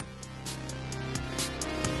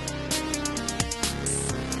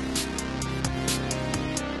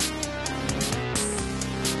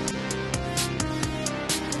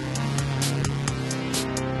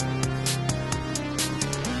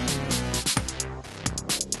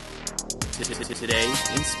Today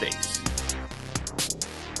in Space.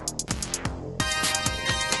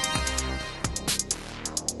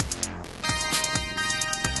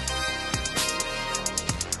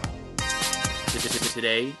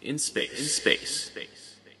 Today in space.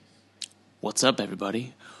 What's up,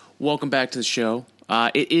 everybody? Welcome back to the show.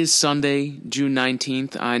 It is Sunday, June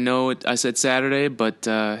 19th. I know I said Saturday, but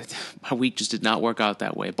my week just did not work out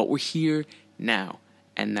that way. But we're here now,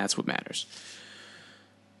 and that's what matters.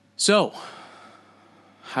 So,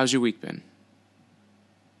 how's your week been?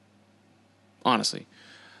 Honestly,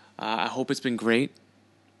 I hope it's been great.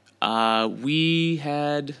 We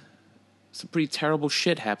had some pretty terrible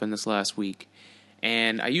shit happen this last week.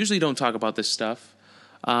 And I usually don't talk about this stuff.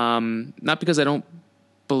 Not because I don't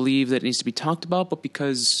believe that it needs to be talked about, but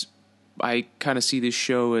because I kind of see this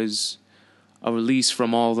show as a release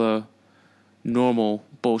from all the normal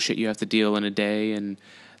bullshit you have to deal in a day and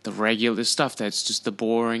the regular stuff that's just the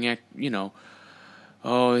boring,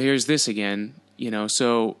 oh, here's this again,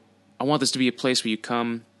 So I want this to be a place where you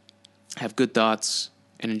come, have good thoughts,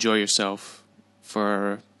 and enjoy yourself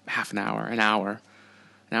for half an hour, an hour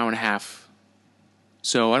and a half.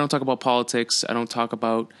 So I don't talk about politics. I don't talk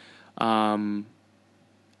about anything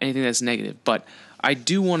that's negative. But I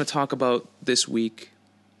do want to talk about this week,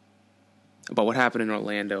 about what happened in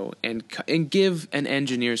Orlando, and give an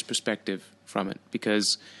engineer's perspective from it.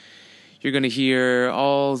 Because you're going to hear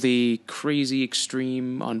all the crazy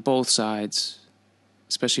extreme on both sides,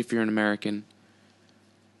 especially if you're an American.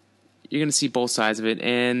 You're going to see both sides of it.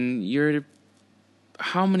 And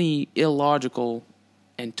how many illogical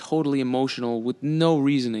and totally emotional, with no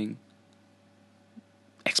reasoning,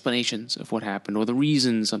 explanations of what happened or the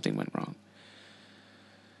reason something went wrong.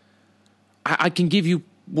 I can give you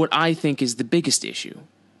what I think is the biggest issue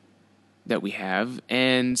that we have,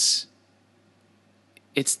 and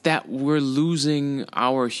it's that we're losing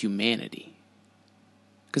our humanity.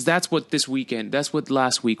 Because that's what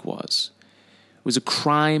last week was. It was a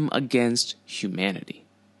crime against humanity.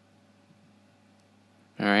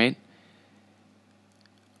 All right?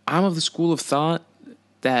 I'm of the school of thought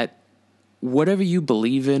that whatever you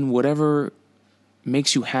believe in, whatever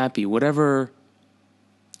makes you happy, whatever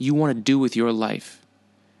you want to do with your life,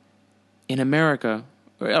 in America,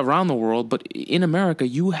 around the world, but in America,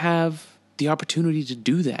 you have the opportunity to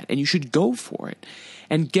do that, and you should go for it.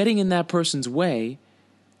 And getting in that person's way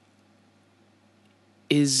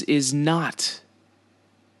is not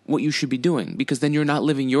what you should be doing, because then you're not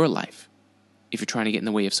living your life if you're trying to get in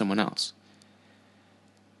the way of someone else.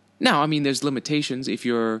 Now, I mean, there's limitations. If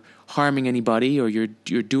you're harming anybody, or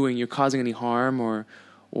you're causing any harm,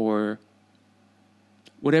 or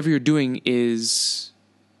whatever you're doing is,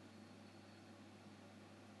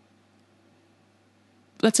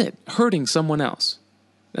 that's it, hurting someone else.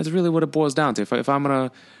 That's really what it boils down to. If I'm going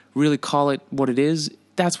to really call it what it is,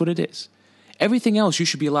 that's what it is. Everything else you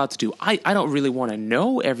should be allowed to do. I don't really want to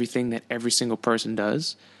know everything that every single person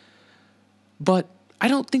does, but I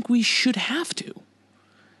don't think we should have to.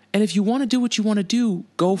 And if you want to do what you want to do,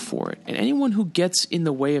 go for it. And anyone who gets in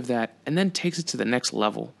the way of that and then takes it to the next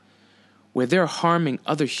level, where they're harming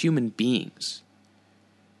other human beings,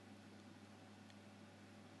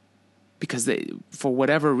 because for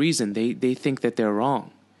whatever reason, they think that they're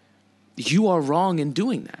wrong. You are wrong in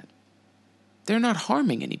doing that. They're not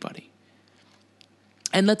harming anybody.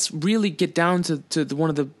 And let's really get down to one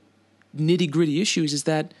of the nitty-gritty issues, is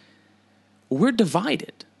that we're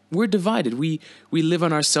divided. We're divided. We live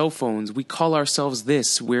on our cell phones. We call ourselves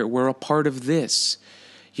this. We're a part of this,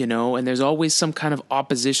 and there's always some kind of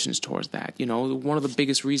oppositions towards that. One of the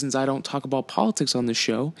biggest reasons I don't talk about politics on this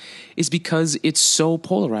show is because it's so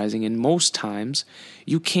polarizing. And most times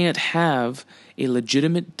you can't have a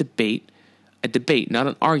legitimate debate, not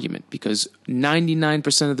an argument, because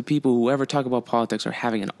 99% of the people who ever talk about politics are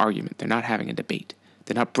having an argument. They're not having a debate.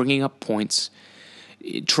 They're not bringing up points,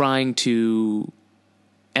 trying to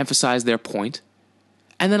emphasize their point,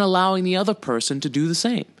 and then allowing the other person to do the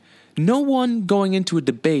same. No one going into a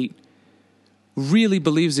debate really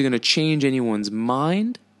believes they're going to change anyone's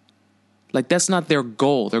mind. Like, that's not their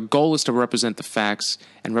goal. Their goal is to represent the facts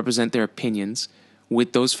and represent their opinions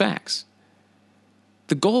with those facts.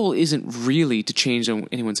 The goal isn't really to change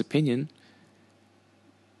anyone's opinion.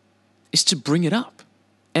 It's to bring it up.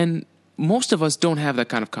 And most of us don't have that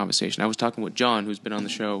kind of conversation. I was talking with John, who's been on the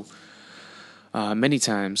show many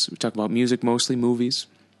times. We talk about music, mostly movies.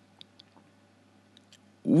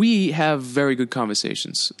 We have very good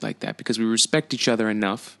conversations like that because we respect each other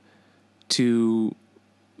enough to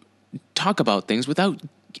talk about things without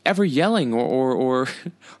ever yelling or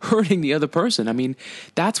hurting the other person. I mean,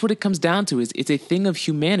 that's what it comes down to. Is it's a thing of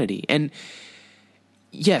humanity. And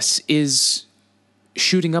Yes, is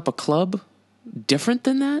shooting up a club different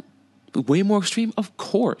than that? Way more extreme? Of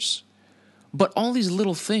course. But all these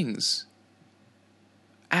little things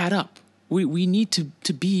add up. We need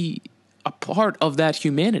to be a part of that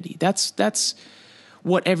humanity. That's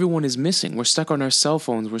what everyone is missing. We're stuck on our cell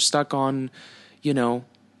phones. We're stuck on,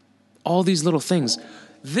 all these little things.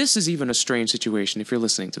 This is even a strange situation if you're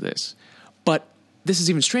listening to this. But this is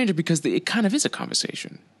even stranger because it kind of is a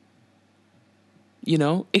conversation.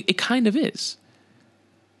 It kind of is.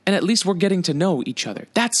 And at least we're getting to know each other.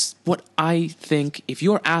 That's what I think. If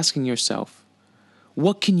you're asking yourself,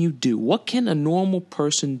 what can you do? What can a normal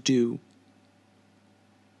person do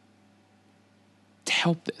to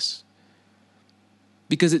help this?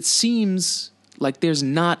 Because it seems like there's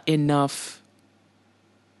not enough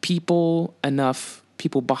people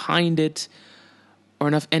behind it, or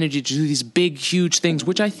enough energy to do these big, huge things,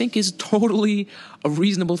 which I think is totally a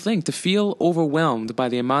reasonable thing, to feel overwhelmed by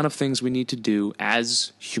the amount of things we need to do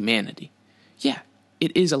as humanity. Yeah,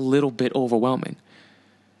 it is a little bit overwhelming.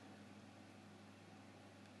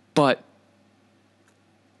 But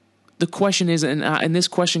the question is, and this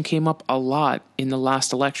question came up a lot in the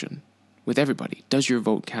last election with everybody, does your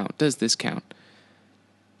vote count? Does this count?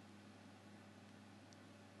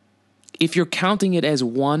 If you're counting it as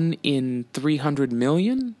 1 in 300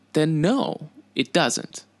 million, then no, it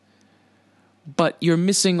doesn't. But you're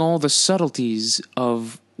missing all the subtleties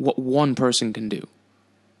of what one person can do.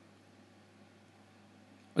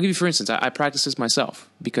 I'll give you, for instance, I practice this myself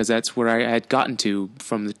because that's where I had gotten to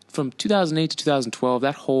from 2008 to 2012,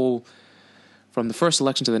 that whole, from the first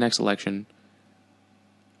election to the next election.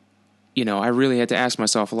 I really had to ask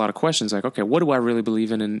myself a lot of questions like, okay, what do I really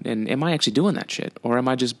believe in? And am I actually doing that shit? Or am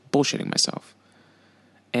I just bullshitting myself?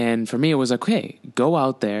 And for me, it was like, okay, go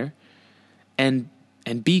out there and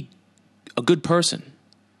be a good person.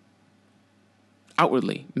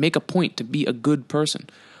 Outwardly, make a point to be a good person.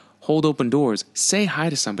 Hold open doors. Say hi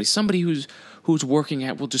to somebody who's working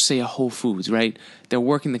at, we'll just say a Whole Foods, right? They're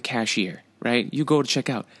working the cashier, right? You go to check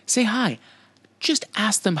out. Say hi. Just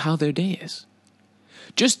ask them how their day is.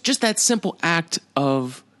 Just that simple act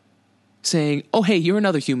of saying, oh, hey, you're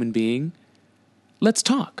another human being. Let's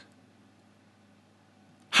talk.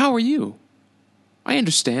 How are you? I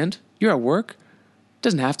understand. You're at work.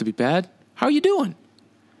 Doesn't have to be bad. How are you doing?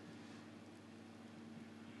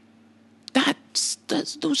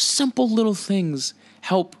 Those simple little things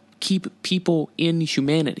help keep people in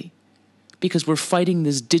humanity, because we're fighting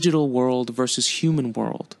this digital world versus human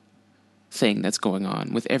world thing that's going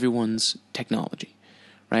on with everyone's technology.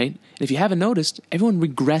 Right? And if you haven't noticed, everyone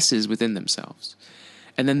regresses within themselves.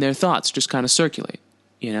 And then their thoughts just kind of circulate,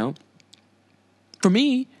 For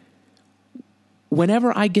me,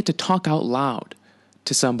 whenever I get to talk out loud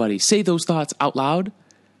to somebody, say those thoughts out loud,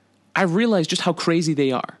 I realize just how crazy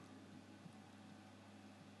they are.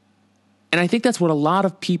 And I think that's what a lot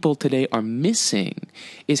of people today are missing,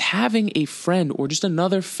 is having a friend or just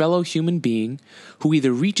another fellow human being who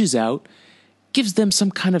either reaches out, gives them some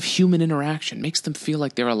kind of human interaction, makes them feel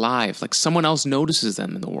like they're alive, like someone else notices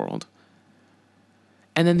them in the world.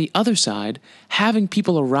 And then the other side, having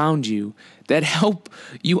people around you that help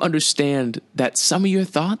you understand that some of your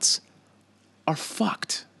thoughts are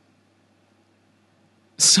fucked.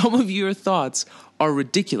 Some of your thoughts are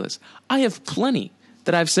ridiculous. I have plenty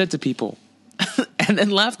that I've said to people and then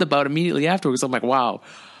laughed about immediately afterwards. I'm like, wow,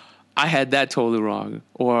 I had that totally wrong.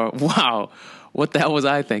 Or, wow, what the hell was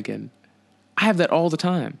I thinking? I have that all the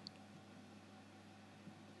time.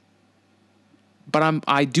 But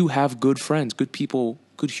I do have good friends, good people,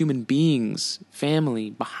 good human beings, family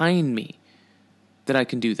behind me that I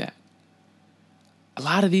can do that. A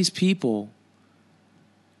lot of these people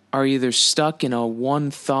are either stuck in a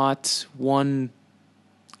one thought, one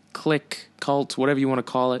click cult, whatever you want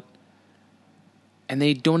to call it, and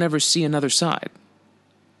they don't ever see another side.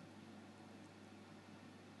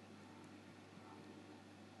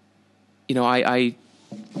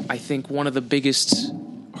 I think one of the biggest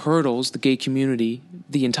hurdles the gay community,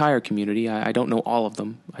 the entire community, I don't know all of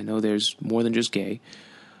them. I know there's more than just gay.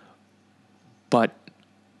 But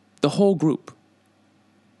the whole group,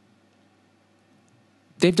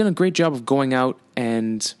 they've done a great job of going out,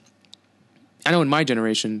 and I know in my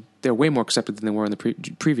generation, they're way more accepted than they were in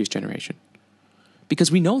the previous generation.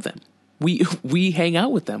 Because we know them. We hang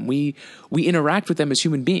out with them. We interact with them as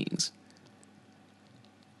human beings.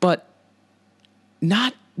 But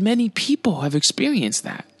not many people have experienced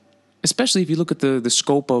that, especially if you look at the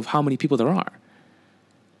scope of how many people there are.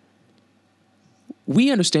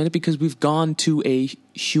 We understand it because we've gone to a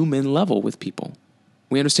human level with people.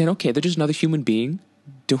 We understand, okay, they're just another human being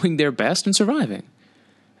doing their best and surviving.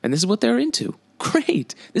 And this is what they're into.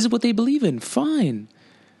 Great. This is what they believe in. Fine.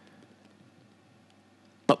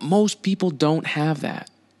 But most people don't have that.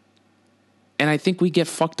 And I think we get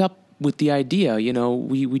fucked up with the idea,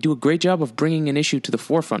 we do a great job of bringing an issue to the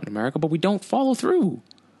forefront in America, but we don't follow through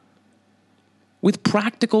with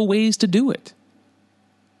practical ways to do it.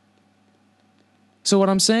 So what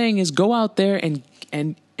I'm saying is go out there and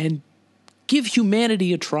give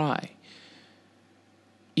humanity a try.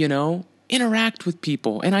 Interact with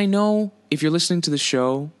people. And I know if you're listening to the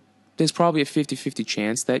show, there's probably a 50-50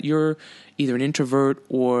 chance that you're either an introvert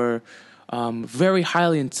or very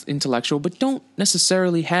highly intellectual, but don't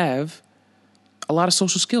necessarily have a lot of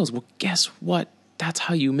social skills. Well, guess what? That's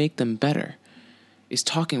how you make them better, is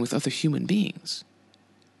talking with other human beings.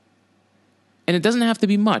 And it doesn't have to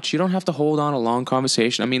be much. You don't have to hold on a long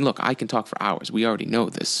conversation. I mean, look, I can talk for hours. We already know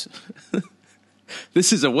this.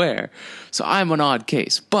 This is aware. So I'm an odd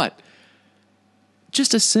case. But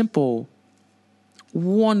just a simple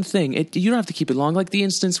one thing. You don't have to keep it long. Like the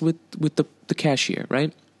instance with the cashier,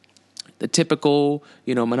 right? The typical,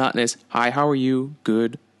 monotonous, hi, how are you?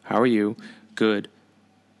 Good. How are you? Good.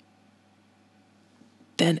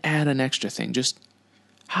 Then add an extra thing. Just,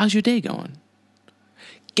 how's your day going?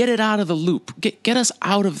 Get it out of the loop. Get us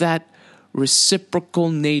out of that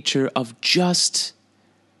reciprocal nature of just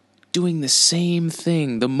doing the same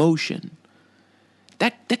thing, the motion.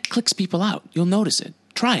 That clicks people out. You'll notice it.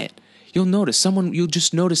 Try it. You'll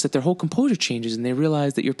just notice that their whole composure changes and they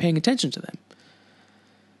realize that you're paying attention to them.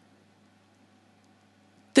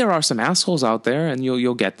 There are some assholes out there and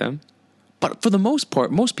you'll get them. But for the most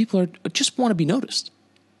part, most people just want to be noticed.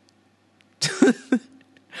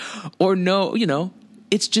 Or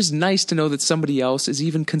it's just nice to know that somebody else is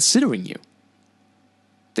even considering you,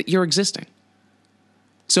 that you're existing.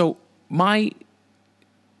 So my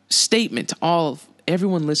statement to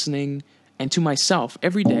everyone listening and to myself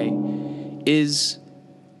every day is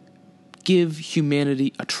give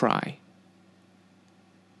humanity a try.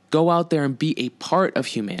 Go out there and be a part of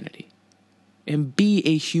humanity and be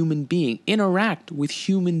a human being. Interact with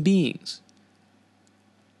human beings.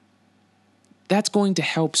 That's going to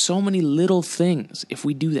help so many little things if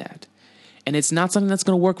we do that. And it's not something that's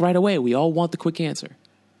going to work right away. We all want the quick answer.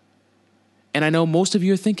 And I know most of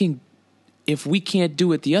you are thinking, if we can't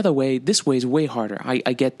do it the other way, this way is way harder.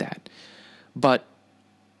 I get that. But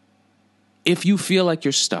if you feel like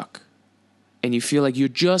you're stuck and you feel like you're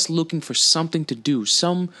just looking for something to do,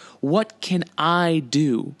 what can I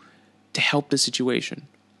do to help the situation?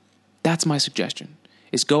 That's my suggestion,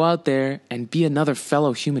 is go out there and be another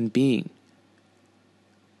fellow human being.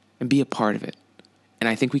 And be a part of it. And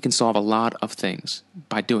I think we can solve a lot of things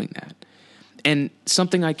by doing that. And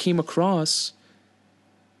something I came across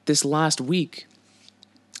this last week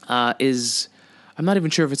is, I'm not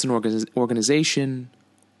even sure if it's an organization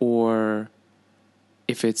or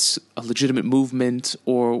if it's a legitimate movement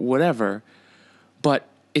or whatever, but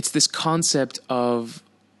it's this concept of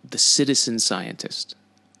the citizen scientist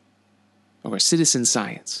or citizen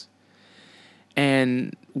science.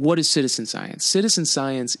 And what is citizen science? Citizen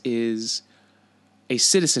science is a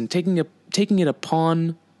citizen taking it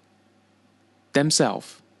upon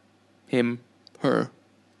themselves, him, her,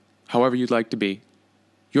 however you'd like to be,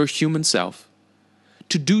 your human self,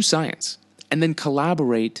 to do science and then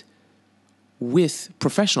collaborate with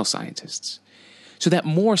professional scientists so that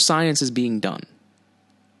more science is being done.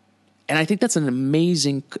 And I think that's an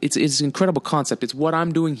amazing, it's an incredible concept. It's what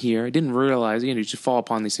I'm doing here. I didn't realize, you just fall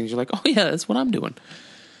upon these things. You're like, oh yeah, that's what I'm doing.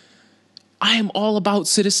 I am all about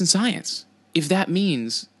citizen science. If that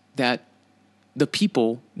means that the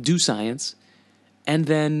people do science and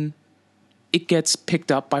then it gets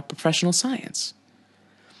picked up by professional science.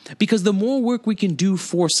 Because the more work we can do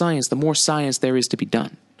for science, the more science there is to be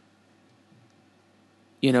done.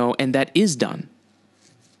 And that is done.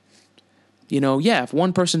 If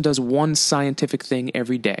one person does one scientific thing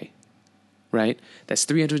every day, right? That's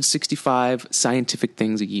 365 scientific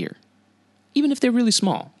things a year, even if they're really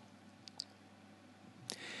small.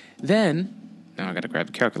 Then, now I got to grab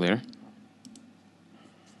the calculator.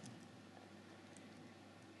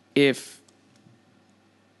 If,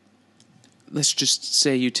 let's just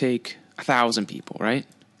say you take 1,000 people, right?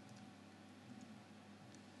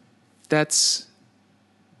 That's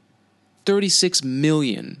 36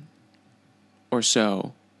 million or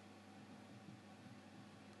so,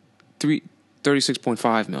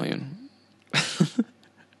 36.5 million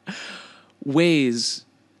ways,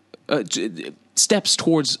 steps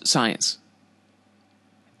towards science.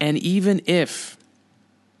 And even if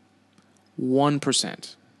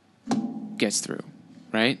 1% gets through,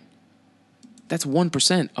 right? That's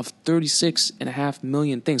 1% of 36.5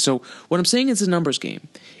 million things. So what I'm saying is a numbers game.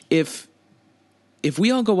 If if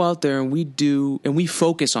we all go out there and we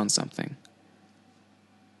focus on something,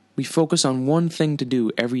 we focus on one thing to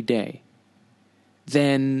do every day,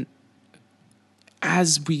 then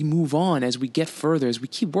as we move on, as we get further, as we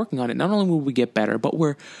keep working on it, not only will we get better, but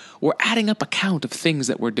we're adding up a count of things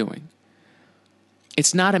that we're doing.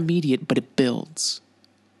 It's not immediate, but it builds.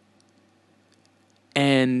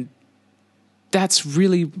 And that's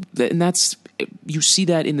you see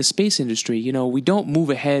that in the space industry. You know, we didn't move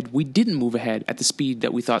ahead at the speed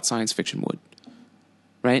that we thought science fiction would,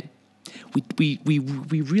 right? We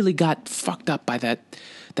really got fucked up by that,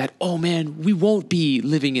 oh man, we won't be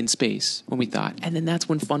living in space when we thought. And then that's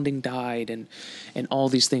when funding died and all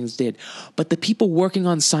these things did. But the people working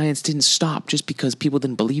on science didn't stop just because people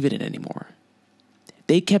didn't believe in it anymore.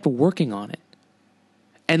 They kept working on it.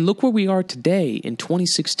 And look where we are today in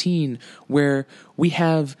 2016, where we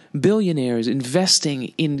have billionaires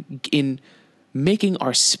investing in making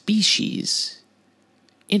our species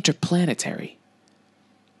interplanetary.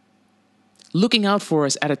 Looking out for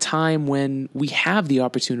us at a time when we have the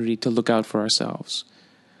opportunity to look out for ourselves.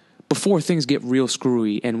 Before things get real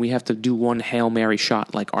screwy and we have to do one Hail Mary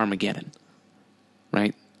shot like Armageddon.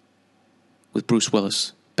 Right? With Bruce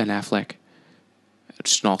Willis, Ben Affleck.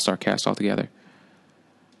 Just an all-star cast altogether.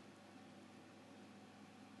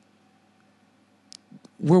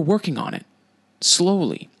 We're working on it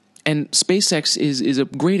slowly. And SpaceX is a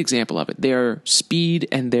great example of it. Their speed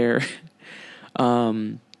and their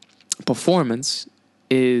performance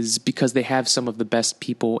is because they have some of the best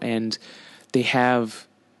people and they have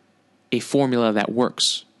a formula that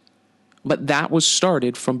works. But that was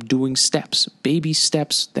started from doing steps, baby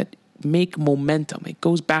steps that make momentum. It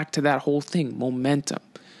goes back to that whole thing, momentum.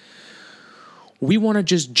 We want to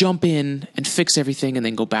just jump in and fix everything and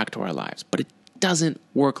then go back to our lives. But it doesn't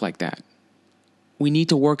work like that. We need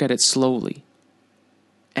to work at it slowly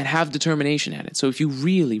and have determination at it. So if you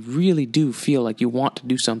really, really do feel like you want to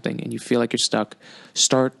do something and you feel like you're stuck,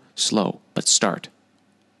 start slow, but start.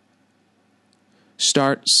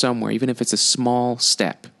 Start somewhere, even if it's a small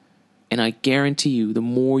step. And I guarantee you, the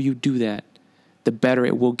more you do that, the better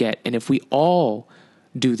it will get. And if we all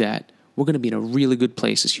do that, we're going to be in a really good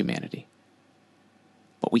place as humanity.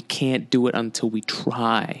 But we can't do it until we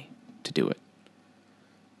try to do it.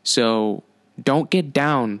 So don't get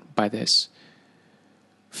down by this.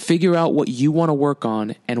 Figure out what you want to work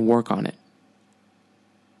on and work on it.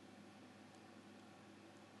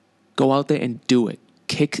 Go out there and do it.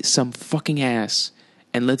 Kick some fucking ass.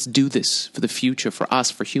 And let's do this for the future, for us,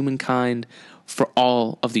 for humankind, for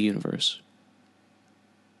all of the universe.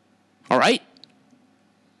 All right?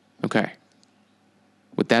 Okay.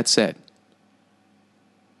 With that said,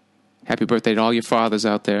 happy birthday to all your fathers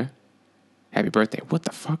out there. Happy birthday. What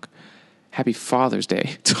the fuck? Happy Father's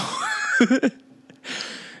Day.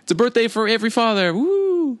 It's a birthday for every father.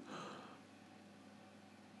 Woo!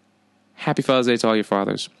 Happy Father's Day to all your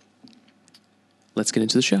fathers. Let's get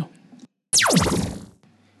into the show.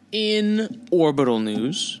 In orbital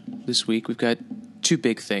news this week, we've got two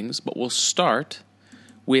big things, but we'll start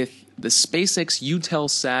with the SpaceX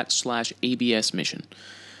Eutelsat/ABS mission.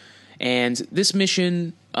 And this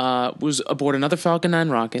mission was aboard another Falcon 9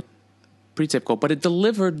 rocket. Pretty typical, but it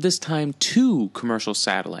delivered this time 2 commercial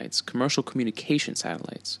satellites, commercial communication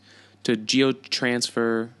satellites, to geostationary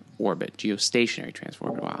transfer orbit.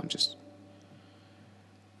 Wow, I'm just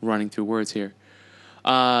running through words here.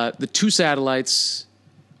 The 2 satellites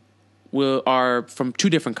are from 2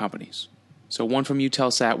 different companies. So one from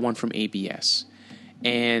Eutelsat, one from ABS.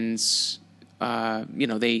 And,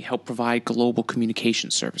 they help provide global communication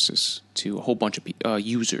services to a whole bunch of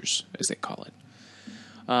users, as they call it.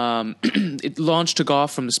 It took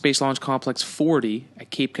off from the Space Launch Complex 40 at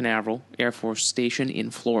Cape Canaveral Air Force Station in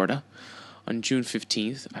Florida on June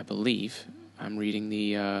 15th, I believe. I'm reading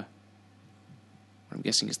what I'm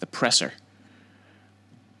guessing is the presser.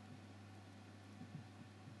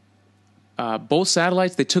 Both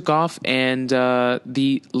satellites, they took off, and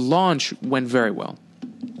the launch went very well.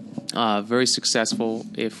 Very successful.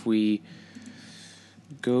 If we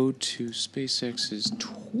go to SpaceX's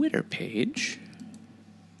Twitter page...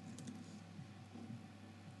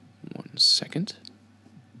 1 second.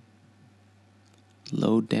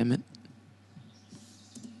 Load, damn it.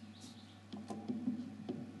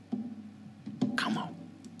 Come on.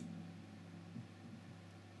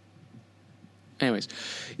 Anyways,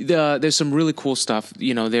 there's some really cool stuff.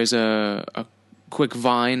 There's a quick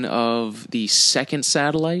vine of the second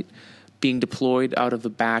satellite being deployed out of the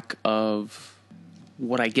back of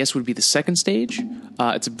what I guess would be the second stage.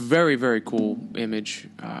 It's a very, very cool image.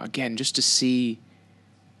 Again, just to see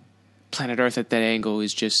planet Earth at that angle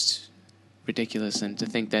is just ridiculous, and to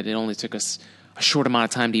think that it only took us a short amount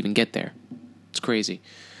of time to even get there. It's crazy.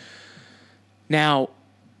 Now,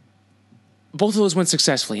 both of those went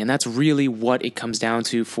successfully, and that's really what it comes down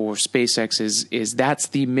to for SpaceX is that's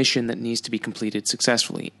the mission that needs to be completed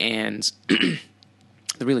successfully. And the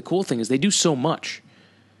really cool thing is they do so much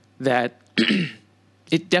that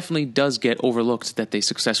it definitely does get overlooked that they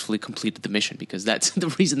successfully completed the mission, because that's the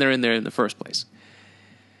reason they're in there in the first place.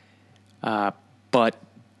 But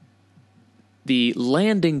the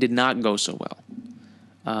landing did not go so well.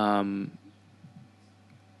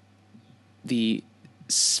 The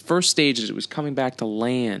first stage, as it was coming back to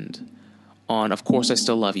land on, of course, I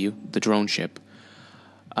Still Love You, the drone ship,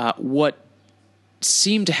 what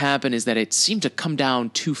seemed to happen is that it seemed to come down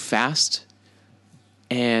too fast,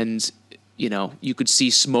 and you could see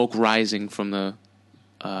smoke rising from the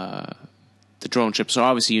drone ship. So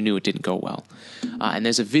obviously you knew it didn't go well. And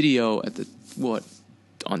there's a video at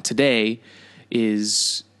on today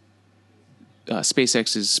is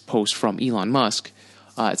SpaceX's post from Elon Musk.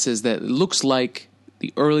 It says that it looks like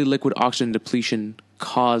the early liquid oxygen depletion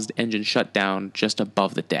caused engine shutdown just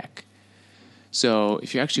above the deck. So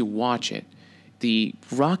if you actually watch it, the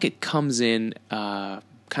rocket comes in kind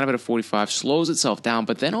of at a 45, slows itself down,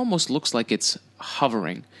 but then almost looks like it's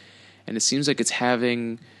hovering. And it seems like it's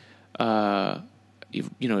having, it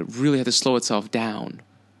really had to slow itself down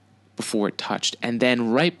before it touched. And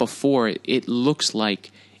then right before it, it looks like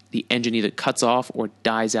the engine either cuts off or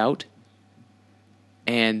dies out.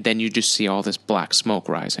 And then you just see all this black smoke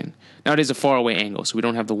rising. Now, it is a faraway angle, so we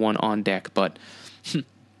don't have the one on deck, but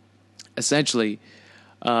essentially,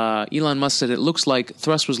 Elon Musk said it looks like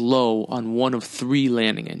thrust was low on one of 3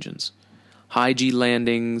 landing engines. High G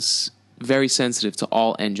landings, very sensitive to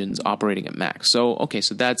all engines operating at max. So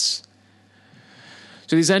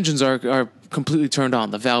these engines are completely turned on.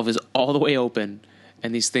 The valve is all the way open,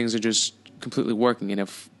 and these things are just completely working. And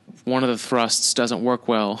if one of the thrusts doesn't work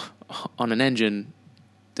well on an engine,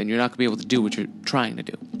 then you're not going to be able to do what you're trying to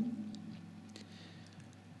do.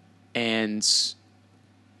 And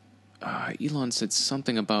Elon said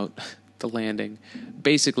something about the landing.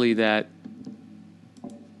 Basically that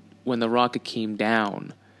when the rocket came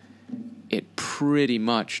down, it pretty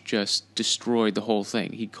much just destroyed the whole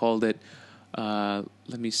thing. He called it, let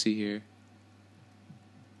me see here.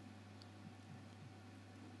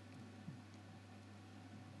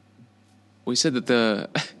 We said that the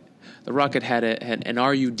rocket had an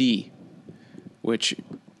RUD, which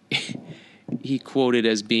he quoted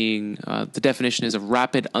as being, the definition is a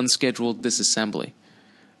rapid unscheduled disassembly.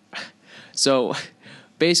 So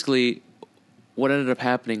basically what ended up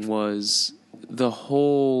happening was the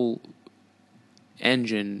whole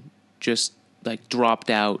engine just dropped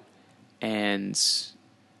out, and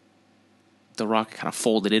the rocket kind of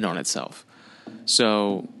folded in on itself.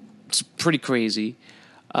 So it's pretty crazy.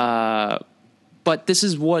 But this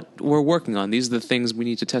is what we're working on. These are the things we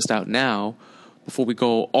need to test out now before we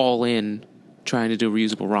go all in trying to do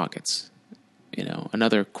reusable rockets.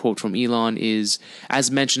 Another quote from Elon is, as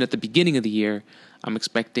mentioned at the beginning of the year, I'm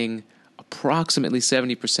expecting approximately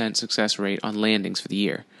 70% success rate on landings for the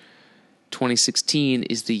year. 2016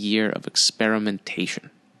 is the year of experimentation.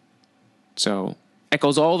 So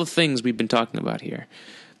echoes all the things we've been talking about here,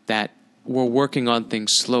 that we're working on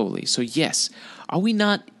things slowly. So yes, are we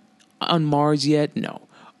not on Mars yet? No.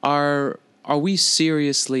 Are we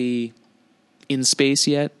seriously in space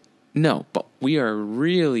yet? No, but we are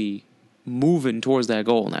really moving towards that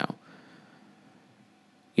goal now.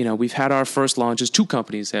 We've had our first launches. 2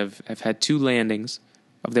 companies have had 2 landings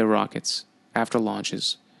of their rockets after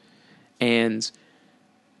launches. And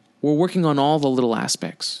we're working on all the little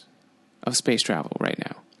aspects of space travel right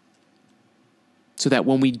now, so that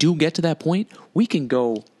when we do get to that point, we can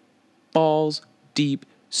go balls deep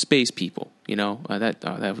space people.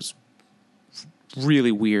 That was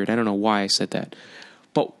really weird. I don't know why I said that.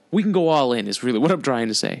 But we can go all in is really what I'm trying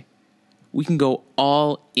to say. We can go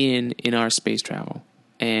all in our space travel.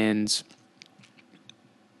 And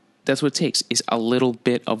that's what it takes, is a little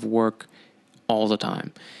bit of work all the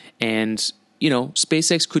time. And,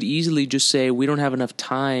 SpaceX could easily just say, we don't have enough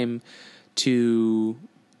time to,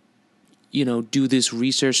 do this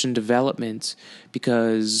research and development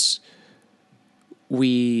because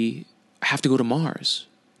we have to go to Mars.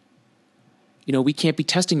 We can't be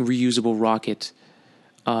testing reusable rocket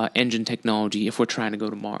engine technology if we're trying to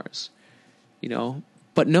go to Mars.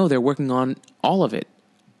 But no, they're working on all of it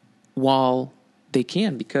while they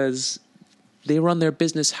can, because they run their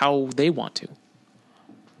business how they want to.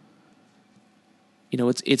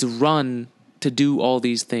 It's run to do all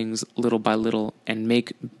these things little by little and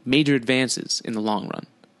make major advances in the long run.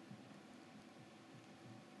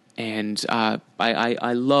 And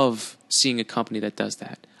I love seeing a company that does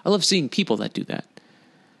that. I love seeing people that do that.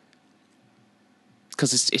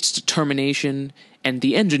 Because it's determination and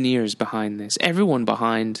the engineers behind this, everyone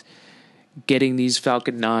behind getting these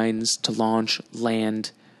Falcon 9s to launch,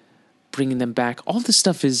 land, bringing them back. All this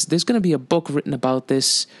stuff there's going to be a book written about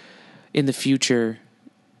this in the future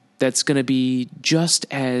that's going to be just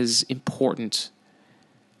as important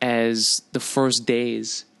as the first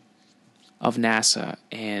days of NASA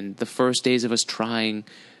and the first days of us trying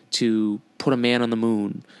to put a man on the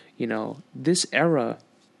moon. You know, this era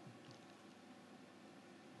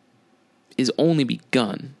is only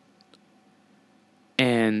begun.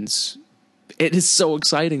 And it is so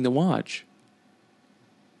exciting to watch.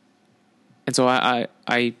 And so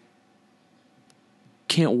I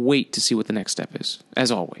can't wait to see what the next step is, as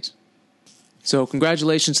always. So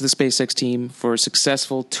congratulations to the SpaceX team for a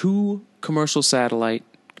successful 2 commercial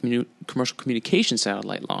communication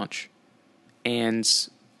satellite launch and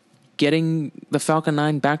getting the Falcon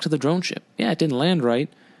 9 back to the drone ship. Yeah, it didn't land right,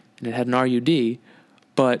 and it had an RUD,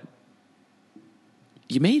 but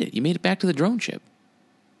you made it. You made it back to the drone ship.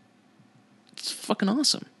 It's fucking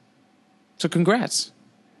awesome. So congrats.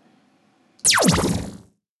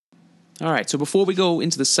 All right, so before we go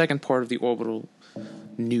into the second part of the orbital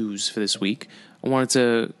news for this week, I wanted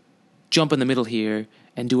to jump in the middle here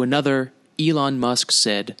and do another Elon Musk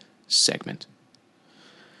said segment.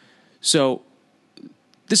 So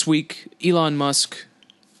this week, Elon Musk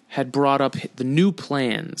had brought up the new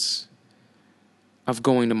plans of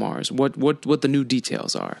going to Mars, what the new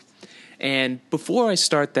details are. And before I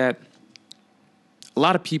start that, a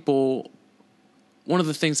lot of people, one of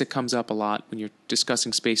the things that comes up a lot when you're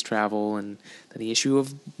discussing space travel and the issue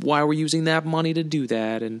of why we're using that money to do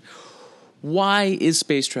that, and why is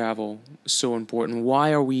space travel so important?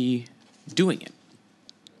 Why are we doing it?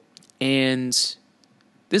 And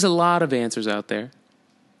there's a lot of answers out there,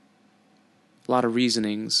 a lot of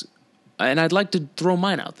reasonings, and I'd like to throw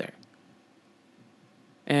mine out there.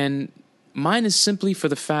 And mine is simply for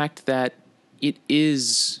the fact that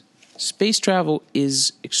space travel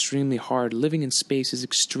is extremely hard. Living in space is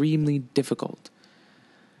extremely difficult.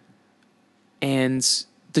 And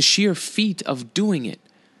the sheer feat of doing it,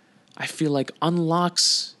 I feel like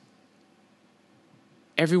unlocks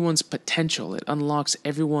everyone's potential. It unlocks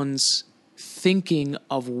everyone's thinking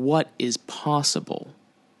of what is possible.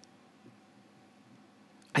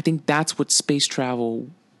 I think that's what space travel,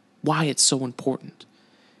 why it's so important,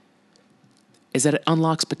 is that it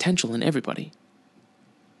unlocks potential in everybody.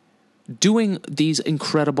 Doing these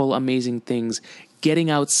incredible, amazing things, getting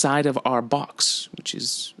outside of our box, which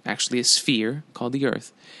is actually a sphere called the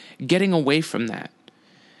Earth, getting away from that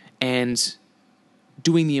and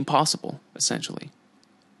doing the impossible, essentially,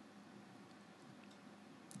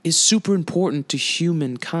 is super important to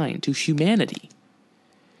humankind, to humanity,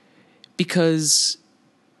 because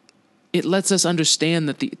it lets us understand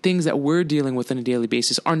that the things that we're dealing with on a daily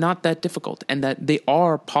basis are not that difficult and that they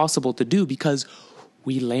are possible to do because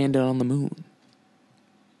we landed on the moon,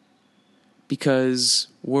 because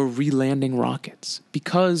we're re-landing rockets,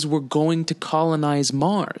 because we're going to colonize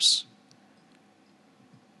Mars.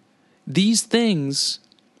 These things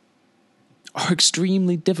are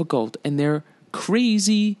extremely difficult and they're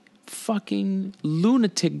crazy fucking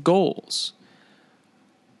lunatic goals.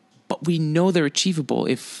 But we know they're achievable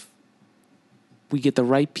if we get the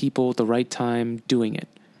right people at the right time doing it.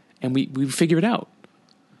 And we figure it out.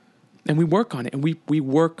 And we work on it. And we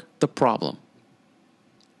work the problem.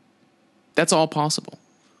 That's all possible.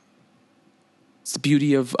 It's the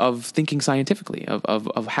beauty of thinking scientifically,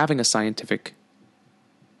 of having a scientific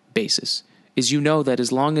basis, is you know that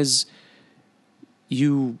as long as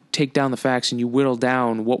you take down the facts and you whittle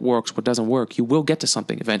down what works, what doesn't work, you will get to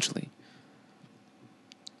something eventually.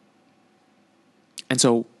 And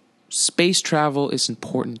so space travel is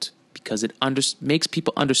important because it makes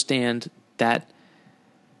people understand that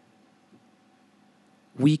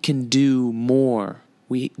we can do more.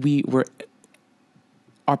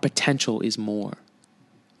 Our potential is more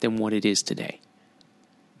than what it is today.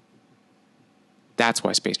 That's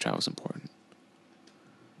why space travel is important.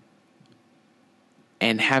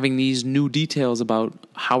 And having these new details about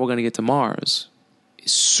how we're going to get to Mars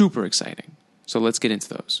is super exciting. So let's get into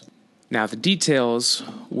those. Now, the details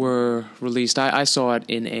were released. I saw it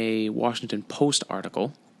in a Washington Post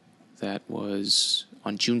article that was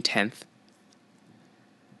on June 10th.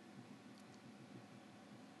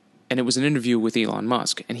 And it was an interview with Elon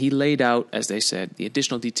Musk. And he laid out, as they said, the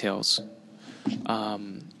additional details.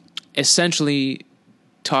 Essentially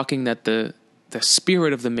talking that the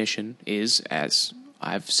spirit of the mission is, as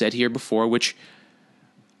I've said here before, which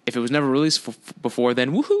If it was never released before,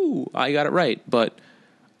 then woohoo, I got it right. But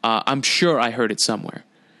I'm sure I heard it somewhere.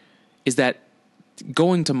 Is that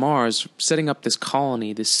going to Mars, setting up this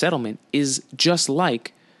colony, this settlement, is just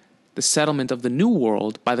like the settlement of the New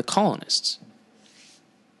World by the colonists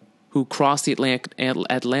who crossed the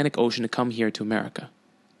Atlantic Ocean to come here to America.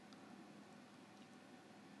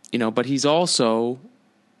 But he's also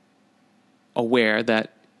aware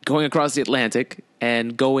that going across the Atlantic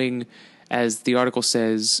and going, as the article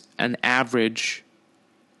says, an average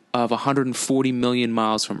of 140 million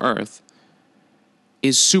miles from Earth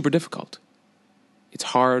is super difficult. It's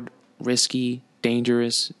hard, risky,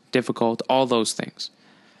 dangerous, difficult, all those things.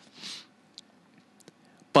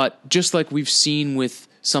 But just like we've seen with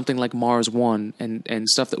something like Mars One and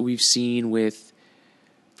stuff that we've seen with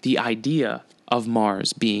the idea of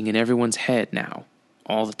Mars being in everyone's head now,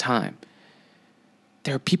 all the time,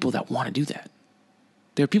 there are people that want to do that.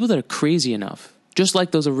 There are people that are crazy enough, just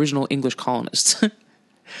like those original English colonists,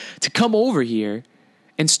 to come over here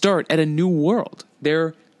and start at a new world.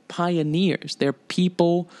 They're pioneers. They're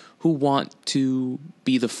people who want to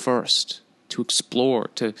be the first, to explore,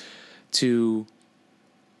 to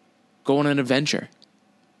go on an adventure.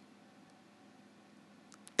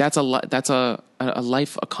 That's a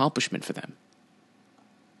life accomplishment for them.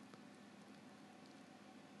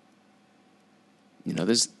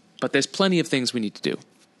 There's plenty of things we need to do.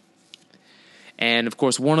 And of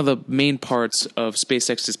course, one of the main parts of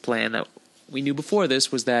SpaceX's plan that we knew before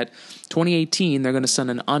this was that 2018 they're going to send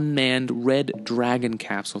an unmanned Red Dragon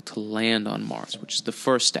capsule to land on Mars, which is the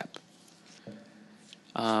first step.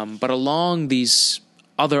 But along these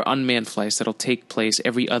other unmanned flights that'll take place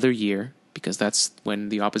every other year, because that's when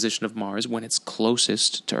the opposition of Mars, when it's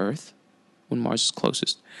closest to Earth, when Mars is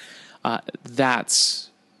closest, that's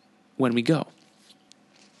when we go.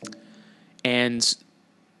 And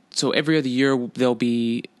so every other year they'll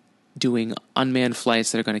be doing unmanned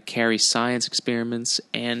flights that are going to carry science experiments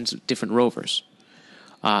and different rovers.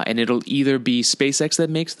 And it'll either be SpaceX that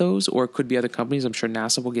makes those, or it could be other companies. I'm sure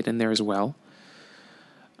NASA will get in there as well.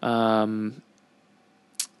 And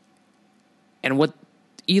what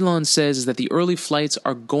Elon says is that the early flights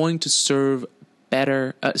are going to serve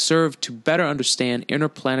to better understand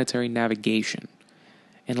interplanetary navigation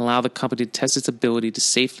and allow the company to test its ability to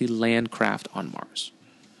safely land craft on Mars.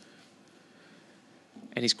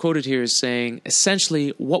 And he's quoted here as saying,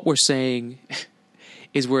 essentially, what we're saying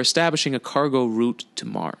is we're establishing a cargo route to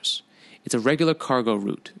Mars. It's a regular cargo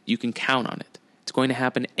route. You can count on it. It's going to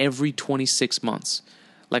happen every 26 months,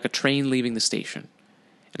 like a train leaving the station.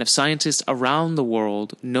 And if scientists around the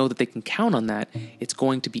world know that they can count on that, it's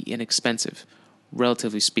going to be inexpensive,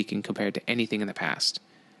 relatively speaking, compared to anything in the past.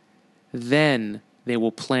 Then they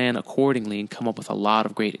will plan accordingly and come up with a lot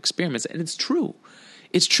of great experiments. And it's true.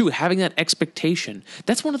 It's true. Having that expectation,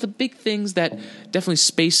 that's one of the big things that definitely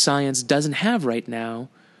space science doesn't have right now,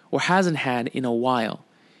 or hasn't had in a while,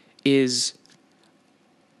 is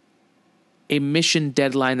a mission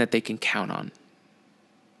deadline that they can count on.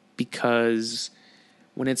 Because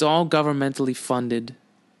when it's all governmentally funded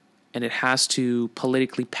and it has to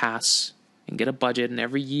politically pass and get a budget, and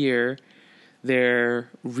every year they're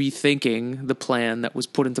rethinking the plan that was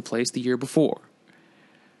put into place the year before.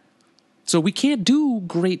 So we can't do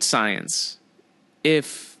great science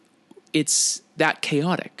if it's that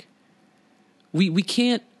chaotic. We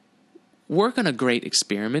can't work on a great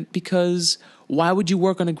experiment, because why would you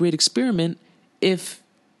work on a great experiment if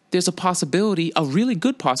there's a possibility, a really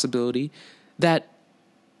good possibility, that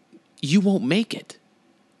you won't make it?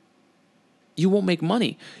 You won't make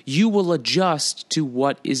money. You will adjust to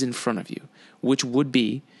what is in front of you, which would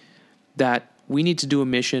be that we need to do a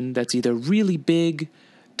mission that's either really big,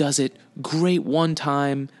 does it great one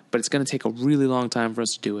time, but it's going to take a really long time for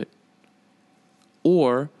us to do it.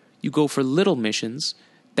 Or you go for little missions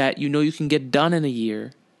that you know you can get done in a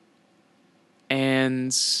year,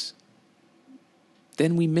 and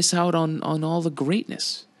then we miss out on all the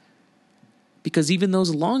greatness. Because even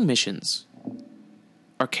those long missions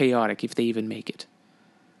are chaotic if they even make it.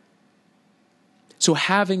 So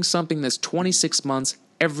having something that's 26 months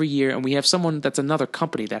every year, and we have someone that's another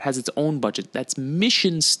company that has its own budget, that's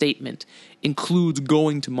mission statement includes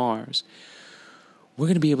going to Mars, we're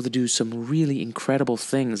going to be able to do some really incredible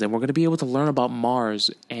things, and we're going to be able to learn about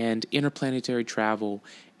Mars and interplanetary travel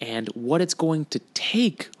and what it's going to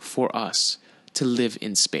take for us to live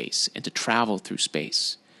in space and to travel through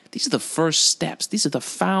space. These are the first steps. These are the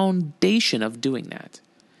foundation of doing that.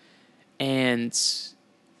 And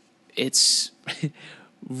it's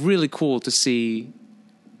really cool to see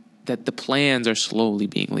that the plans are slowly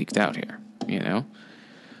being leaked out here, you know?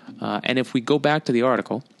 And if we go back to the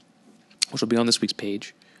article, which will be on this week's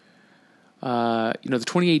page, the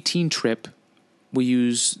 2018 trip will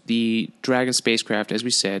use the Dragon spacecraft, as we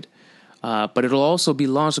said, but it'll also be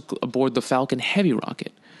launched aboard the Falcon Heavy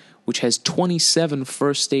rocket, which has 27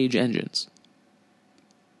 first-stage engines.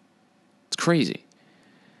 It's crazy.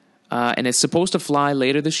 And it's supposed to fly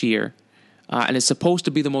later this year, and it's supposed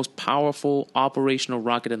to be the most powerful operational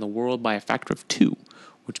rocket in the world by a factor of 2,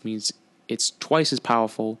 which means it's twice as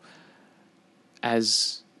powerful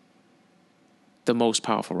as the most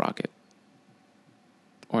powerful rocket.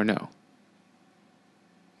 Or no?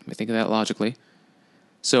 Let me think of that logically.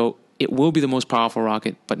 So it will be the most powerful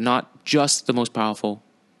rocket, but not just the most powerful.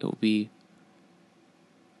 It will be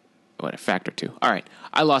a factor 2. All right,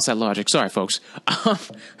 I lost that logic. Sorry, folks.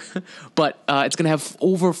 But it's going to have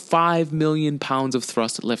over 5 million pounds of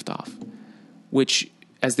thrust at liftoff, which,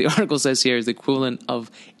 as the article says here, is the equivalent of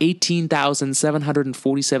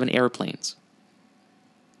 18,747 airplanes.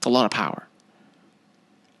 It's a lot of power.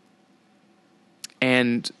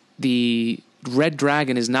 And the Red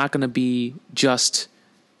Dragon is not going to be just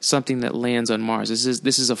something that lands on Mars.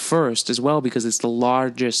 This is a first as well, because it's the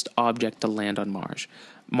largest object to land on Mars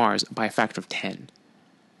by a factor of 10,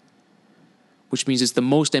 which means it's the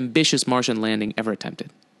most ambitious Martian landing ever attempted.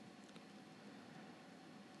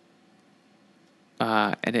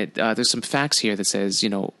 And there's some facts here that says,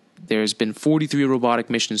 there's been 43 robotic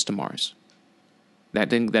missions to Mars.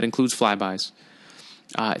 That includes flybys.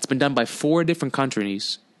 It's been done by 4 different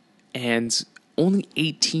countries, and only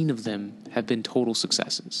 18 of them have been total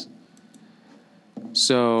successes.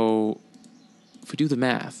 So, if we do the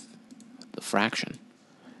math, the fraction,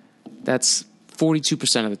 that's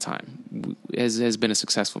 42% of the time has been a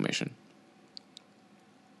successful mission.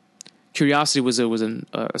 Curiosity was an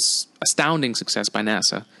astounding success by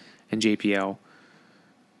NASA and JPL,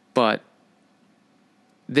 but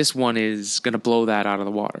this one is going to blow that out of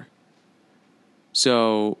the water.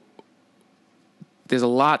 So there's a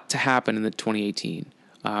lot to happen in the 2018,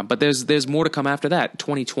 but there's more to come after that.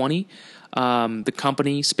 2020, the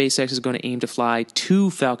company SpaceX is going to aim to fly 2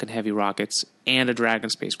 Falcon Heavy rockets and a Dragon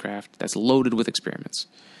spacecraft that's loaded with experiments.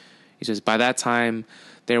 He says by that time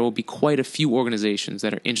there will be quite a few organizations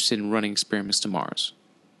that are interested in running experiments to Mars,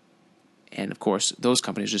 and of course those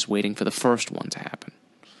companies are just waiting for the first one to happen.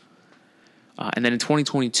 And then in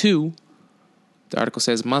 2022. The article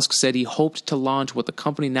says Musk said he hoped to launch what the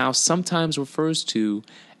company now sometimes refers to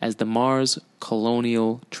as the Mars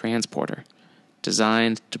Colonial Transporter,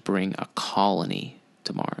 designed to bring a colony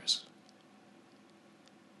to Mars.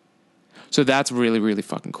 So that's really, really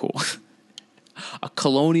fucking cool. A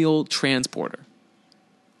colonial transporter.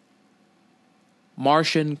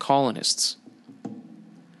 Martian colonists.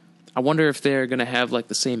 I wonder if they're going to have like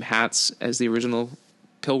the same hats as the original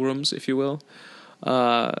pilgrims, if you will.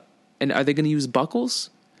 And are they going to use buckles?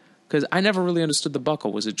 Because I never really understood the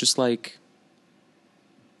buckle. Was it just like,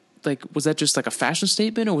 was that just like a fashion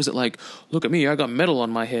statement, or was it like, look at me, I got metal on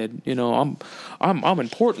my head. I'm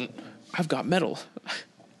important. I've got metal.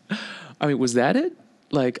 I mean, was that it?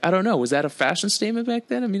 Like, I don't know. Was that a fashion statement back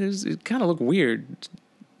then? I mean, it kind of looked weird.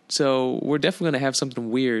 So we're definitely going to have something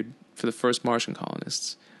weird for the first Martian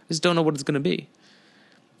colonists. I just don't know what it's going to be.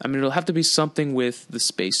 I mean, it'll have to be something with the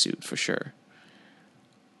spacesuit for sure.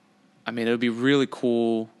 I mean, it would be really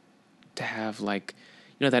cool to have, like,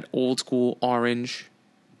 that old school orange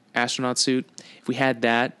astronaut suit. If we had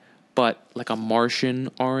that, but like a Martian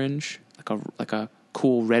orange, like a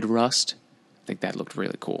cool red rust, I think that looked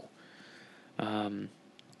really cool. But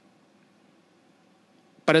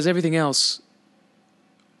as everything else,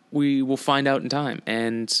 we will find out in time.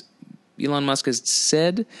 And Elon Musk has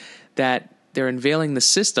said that they're unveiling the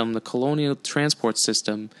system, the Colonial Transport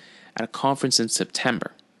System, at a conference in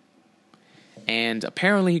September. And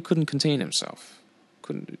apparently he couldn't contain himself.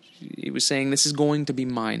 He was saying this is going to be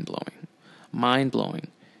mind-blowing. Mind-blowing.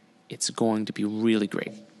 It's going to be really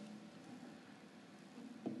great.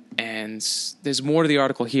 And there's more to the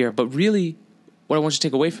article here, but really what I want you to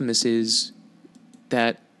take away from this is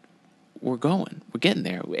that we're getting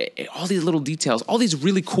there. All these little details, all these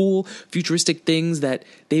really cool futuristic things that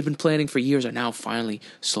they've been planning for years are now finally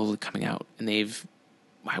slowly coming out. And they've,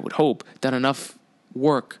 I would hope, done enough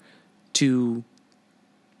work to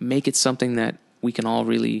make it something that we can all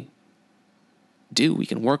really do. We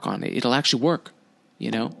can work on it. It'll actually work,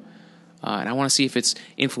 And I want to see if it's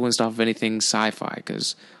influenced off of anything sci-fi,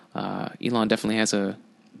 because Elon definitely has a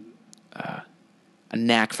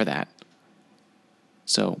knack for that.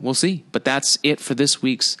 So we'll see. But that's it for this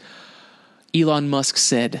week's Elon Musk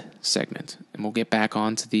Said segment. And we'll get back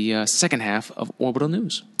on to the second half of Orbital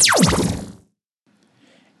News.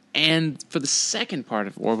 And for the second part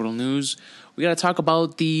of Orbital News, we got to talk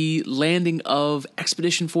about the landing of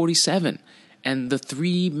Expedition 47 and the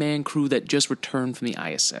 3-man crew that just returned from the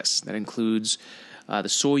ISS. That includes the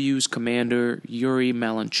Soyuz commander Yuri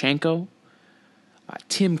Malenchenko,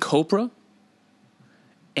 Tim Kopra,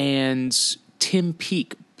 and Tim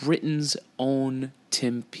Peake, Britain's own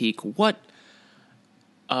Tim Peake. What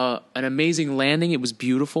an amazing landing. It was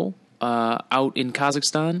beautiful out in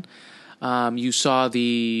Kazakhstan. You saw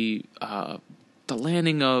the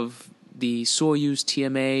landing of the Soyuz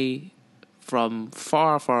TMA from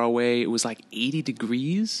far, far away. It was like 80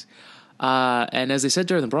 degrees. And as they said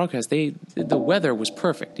during the broadcast, the weather was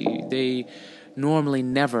perfect. They normally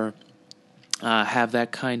never have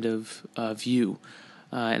that kind of view.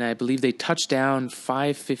 And I believe they touched down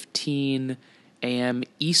 5:15 a.m.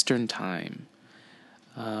 Eastern time.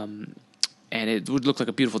 And it would look like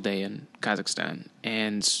a beautiful day in Kazakhstan.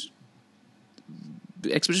 And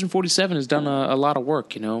Expedition 47 has done a lot of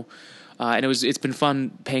work, and it's been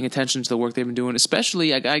fun paying attention to the work they've been doing.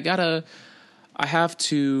 Especially, I have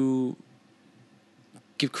to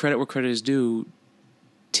give credit where credit is due.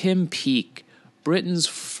 Tim Peake, Britain's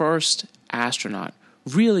first astronaut,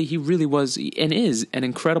 he really was and is an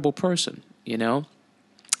incredible person.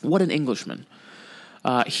 What an Englishman.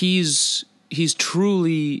 He's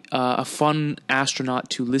truly a fun astronaut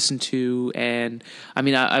to listen to. And I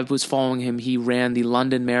mean, I was following him. He ran the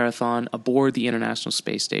London Marathon aboard the International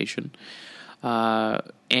Space Station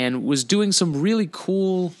and was doing some really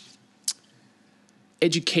cool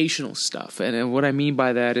educational stuff. And what I mean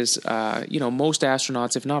by that is, most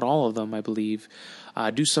astronauts, if not all of them, I believe,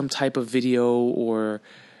 do some type of video or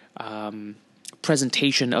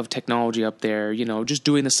presentation of technology up there, just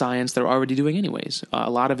doing the science they're already doing anyways. A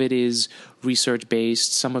lot of it is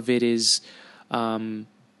research-based. Some of it is like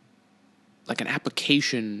an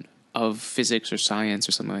application of physics or science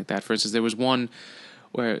or something like that. For instance, there was one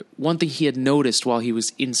thing he had noticed while he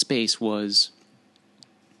was in space was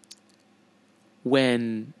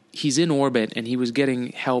when he's in orbit and he was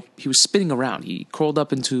getting help, he was spinning around. He crawled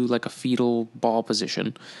up into like a fetal ball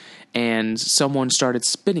position and someone started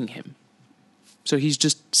spinning him. So he's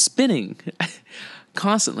just spinning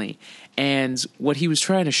constantly. And what he was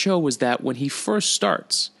trying to show was that when he first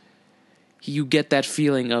starts, you get that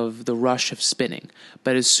feeling of the rush of spinning.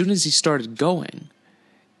 But as soon as he started going,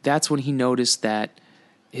 that's when he noticed that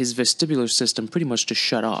his vestibular system pretty much just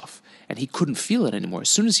shut off. And he couldn't feel it anymore. As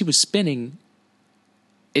soon as he was spinning,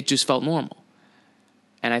 it just felt normal.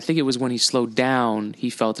 And I think it was when he slowed down, he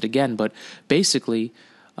felt it again. But basically,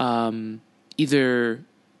 either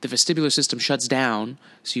the vestibular system shuts down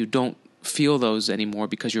so you don't feel those anymore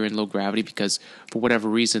because you're in low gravity, because for whatever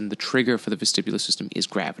reason the trigger for the vestibular system is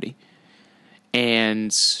gravity. And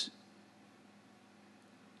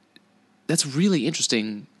that's a really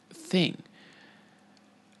interesting thing.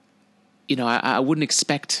 I wouldn't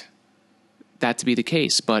expect that to be the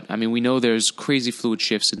case, but I mean, we know there's crazy fluid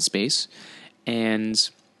shifts in space, and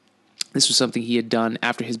this was something he had done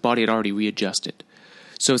after his body had already readjusted.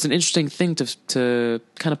 So it's an interesting thing to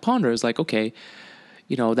kind of ponder. Is like, okay,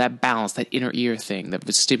 that balance, that inner ear thing, that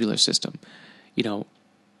vestibular system,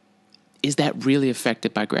 is that really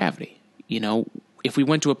affected by gravity? If we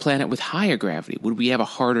went to a planet with higher gravity, would we have a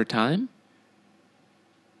harder time?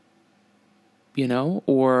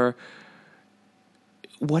 Or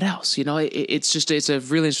what else? It's a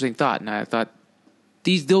really interesting thought. And I thought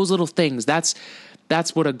those little things, that's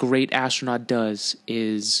what a great astronaut does,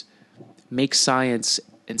 is make science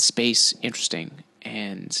and space interesting.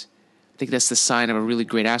 And I think that's the sign of a really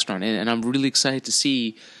great astronaut. And I'm really excited to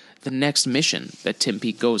see the next mission that Tim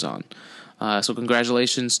Peake goes on. So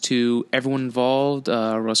congratulations to everyone involved,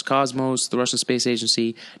 Roscosmos, the Russian Space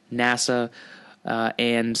Agency, NASA,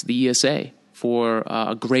 and the ESA for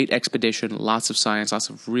a great expedition, lots of science, lots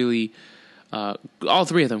of really, all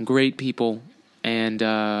three of them, great people. And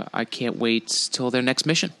I can't wait till their next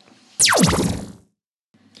mission.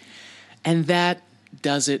 And that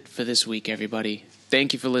does it for this week, everybody.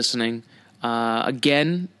 Thank you for listening.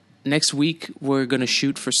 Again, next week we're going to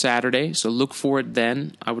shoot for Saturday, so look for it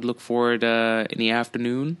then. I would look for it in the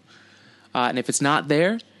afternoon. And if it's not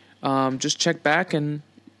there, just check back and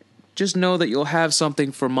just know that you'll have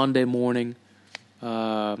something for Monday morning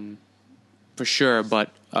for sure.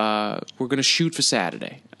 But we're going to shoot for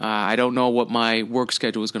Saturday. I don't know what my work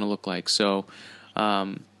schedule is going to look like, so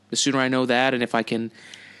the sooner I know that, and if I can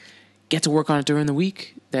get to work on it during the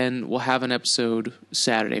week, then we'll have an episode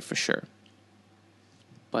Saturday for sure.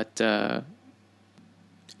 But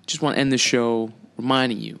just want to end the show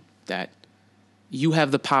reminding you that you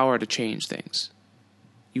have the power to change things.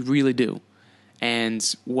 You really do. And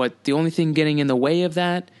the only thing getting in the way of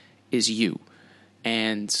that is you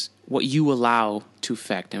and what you allow to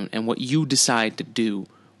affect and what you decide to do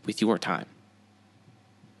with your time.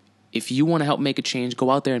 If you want to help make a change,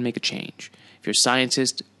 go out there and make a change. If you're a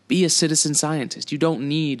scientist, be a citizen scientist. You don't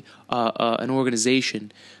need an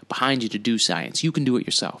organization behind you to do science. You can do it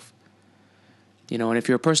yourself. And if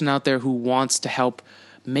you're a person out there who wants to help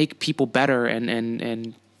make people better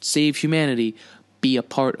and save humanity, be a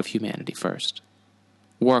part of humanity first.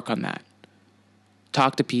 Work on that.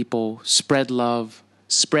 Talk to people, spread love,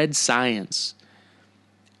 spread science,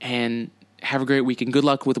 and have a great week. And good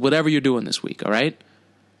luck with whatever you're doing this week, all right?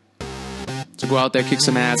 So go out there, kick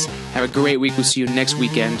some ass. Have a great week. We'll see you next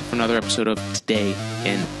weekend for another episode of Today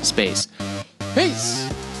in Space.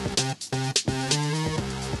 Peace!